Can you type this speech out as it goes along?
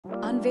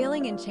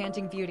Unveiling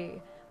enchanting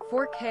beauty,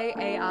 4K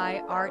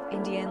AI art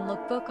Indian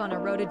lookbook on a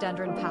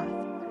rhododendron path.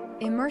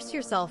 Immerse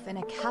yourself in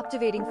a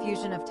captivating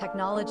fusion of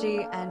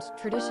technology and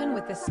tradition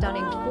with this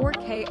stunning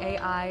 4K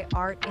AI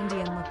art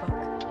Indian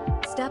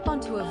lookbook. Step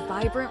onto a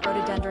vibrant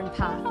rhododendron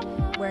path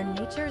where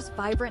nature's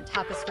vibrant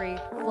tapestry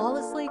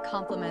flawlessly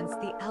complements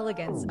the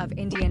elegance of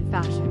Indian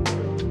fashion.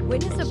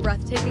 Witness a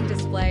breathtaking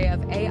display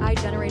of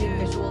AI-generated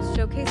visuals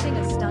showcasing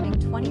a stunning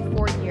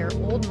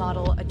 24-year-old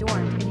model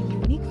adorned in a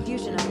unique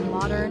fusion of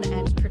modern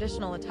and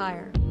traditional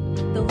attire.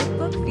 The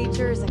lookbook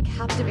features a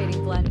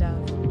captivating blend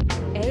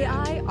of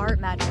AI art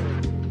magic.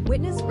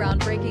 Witness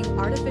groundbreaking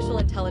artificial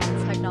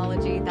intelligence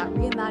technology that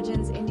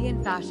reimagines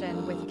Indian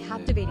fashion with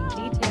captivating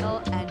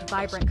detail and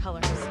vibrant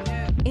colors.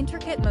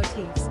 Intricate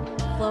motifs,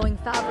 flowing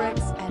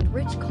fabrics, and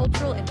rich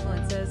cultural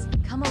influences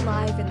come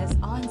alive in this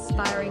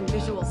awe-inspiring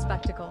visual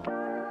spectacle.